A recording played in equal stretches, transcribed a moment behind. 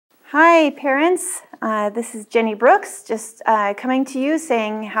Hi parents, this is Jenny Brooks, just coming to you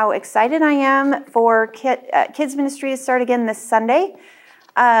saying how excited I am for kids ministry to start again this Sunday.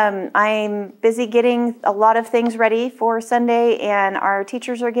 I'm busy getting a lot of things ready for Sunday, and our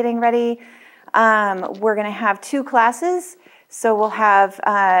teachers are getting ready. We're going to have 2 classes, so we'll have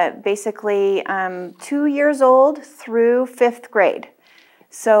basically 2 years old through 5th grade.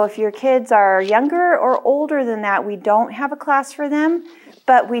 So if your kids are younger or older than that, we don't have a class for them,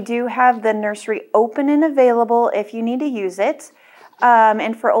 but we do have the nursery open and available if you need to use it.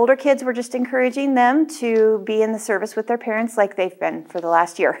 And for older kids, we're just encouraging them to be in the service with their parents like they've been for the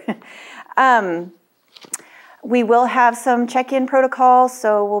last year. We will have some check-in protocols,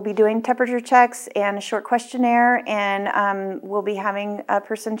 so we'll be doing temperature checks and a short questionnaire, and we'll be having a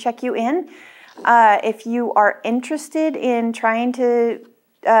person check you in. If you are interested in trying to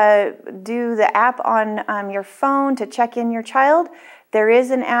do the app on your phone to check in your child, there is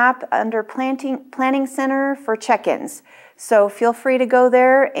an app under Planning Center for check-ins. So feel free to go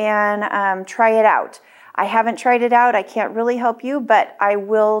there and try it out. I haven't tried it out. I can't really help you, but I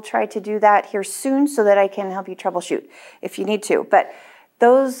will try to do that here soon so that I can help you troubleshoot if you need to. But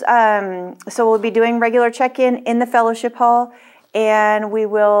those, so we'll be doing regular check-in in the fellowship hall, and we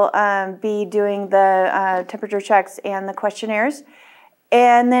will be doing the temperature checks and the questionnaires.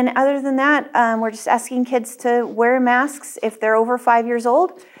 And then other than that, we're just asking kids to wear masks if they're over 5 years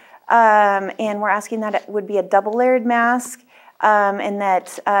old. And we're asking that it would be a double-layered mask, and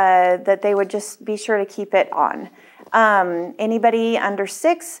that they would just be sure to keep it on. Anybody under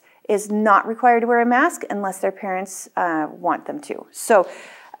 6 is not required to wear a mask unless their parents want them to. So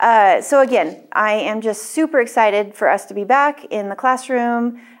again, I am just super excited for us to be back in the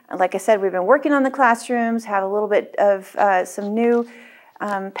classroom. Like I said, we've been working on the classrooms, have a little bit of some new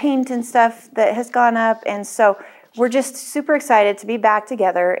paint and stuff that has gone up, and so we're just super excited to be back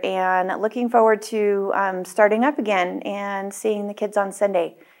together and looking forward to starting up again and seeing the kids on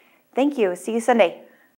Sunday. Thank you. See you Sunday.